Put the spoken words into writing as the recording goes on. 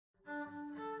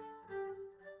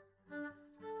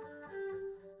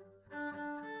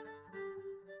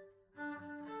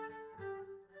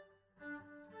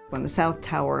When the South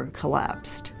Tower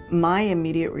collapsed, my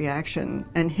immediate reaction,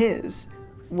 and his,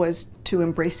 was to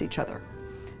embrace each other.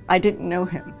 I didn't know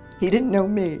him. He didn't know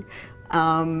me.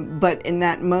 But in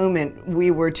that moment,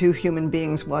 we were two human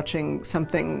beings watching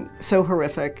something so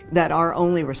horrific that our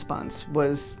only response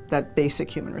was that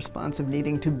basic human response of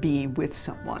needing to be with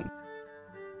someone.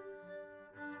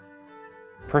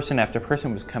 Person after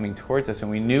person was coming towards us, and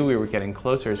we knew we were getting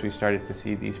closer as we started to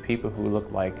see these people who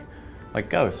looked like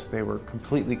ghosts. They were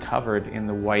completely covered in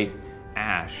the white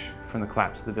ash from the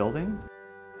collapse of the building.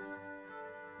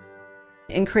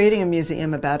 In creating a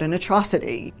museum about an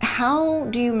atrocity, how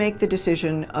do you make the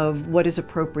decision of what is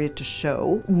appropriate to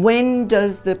show? When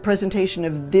does the presentation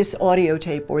of this audio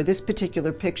tape or this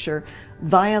particular picture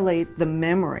violate the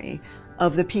memory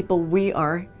of the people we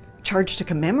are charged to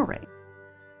commemorate?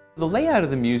 The layout of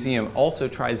the museum also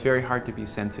tries very hard to be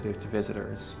sensitive to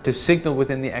visitors, to signal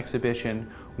within the exhibition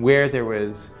where there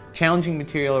was challenging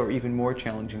material or even more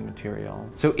challenging material.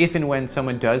 So if and when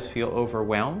someone does feel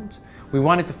overwhelmed, we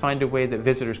wanted to find a way that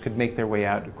visitors could make their way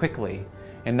out quickly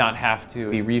and not have to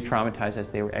be re-traumatized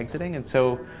as they were exiting. And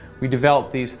so we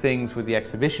developed these things with the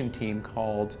exhibition team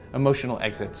called emotional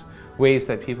exits, ways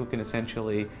that people can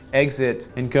essentially exit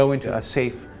and go into a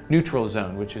safe neutral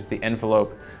zone, which is the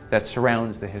envelope that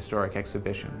surrounds the historic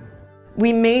exhibition.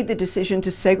 We made the decision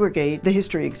to segregate the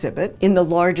history exhibit in the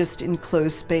largest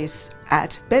enclosed space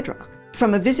at Bedrock.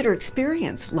 From a visitor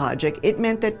experience logic, it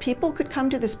meant that people could come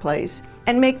to this place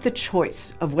and make the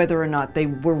choice of whether or not they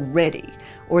were ready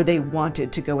or they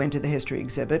wanted to go into the history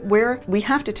exhibit, where we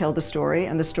have to tell the story,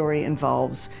 and the story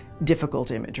involves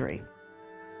difficult imagery.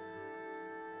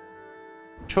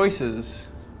 Choices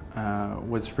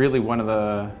was really one of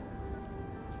the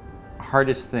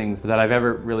hardest things that I've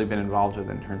ever really been involved with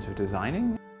in terms of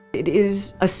designing. It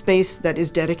is a space that is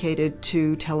dedicated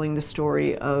to telling the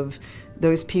story of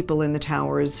those people in the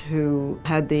towers who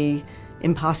had the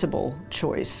impossible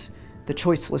choice, the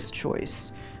choiceless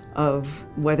choice of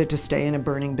whether to stay in a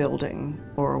burning building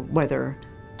or whether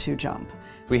to jump.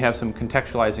 We have some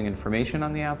contextualizing information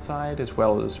on the outside as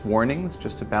well as warnings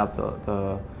just about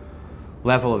the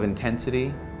level of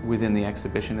intensity within the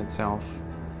exhibition itself.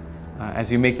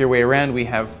 As you make your way around, we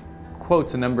have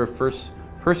quotes, a number of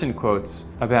first-person quotes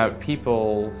about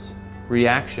people's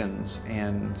reactions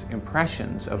and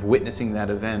impressions of witnessing that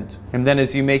event. And then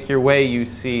as you make your way, you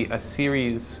see a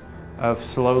series of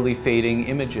slowly fading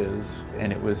images,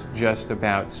 and it was just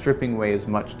about stripping away as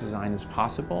much design as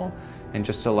possible and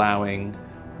just allowing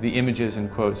the images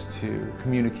and quotes to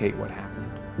communicate what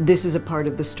happened. This is a part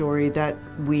of the story that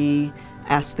we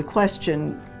ask the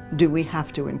question, do we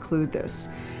have to include this?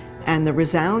 And the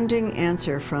resounding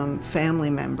answer from family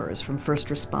members, from first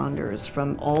responders,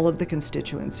 from all of the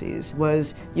constituencies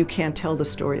was, you can't tell the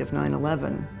story of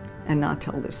 9/11 and not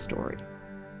tell this story.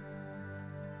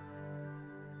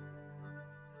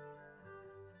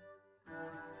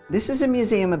 This is a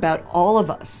museum about all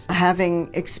of us having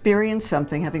experienced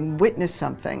something, having witnessed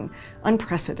something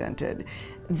unprecedented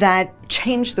that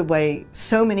changed the way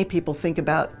so many people think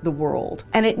about the world.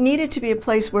 And it needed to be a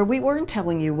place where we weren't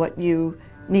telling you what you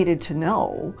needed to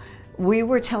know. We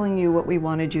were telling you what we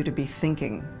wanted you to be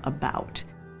thinking about.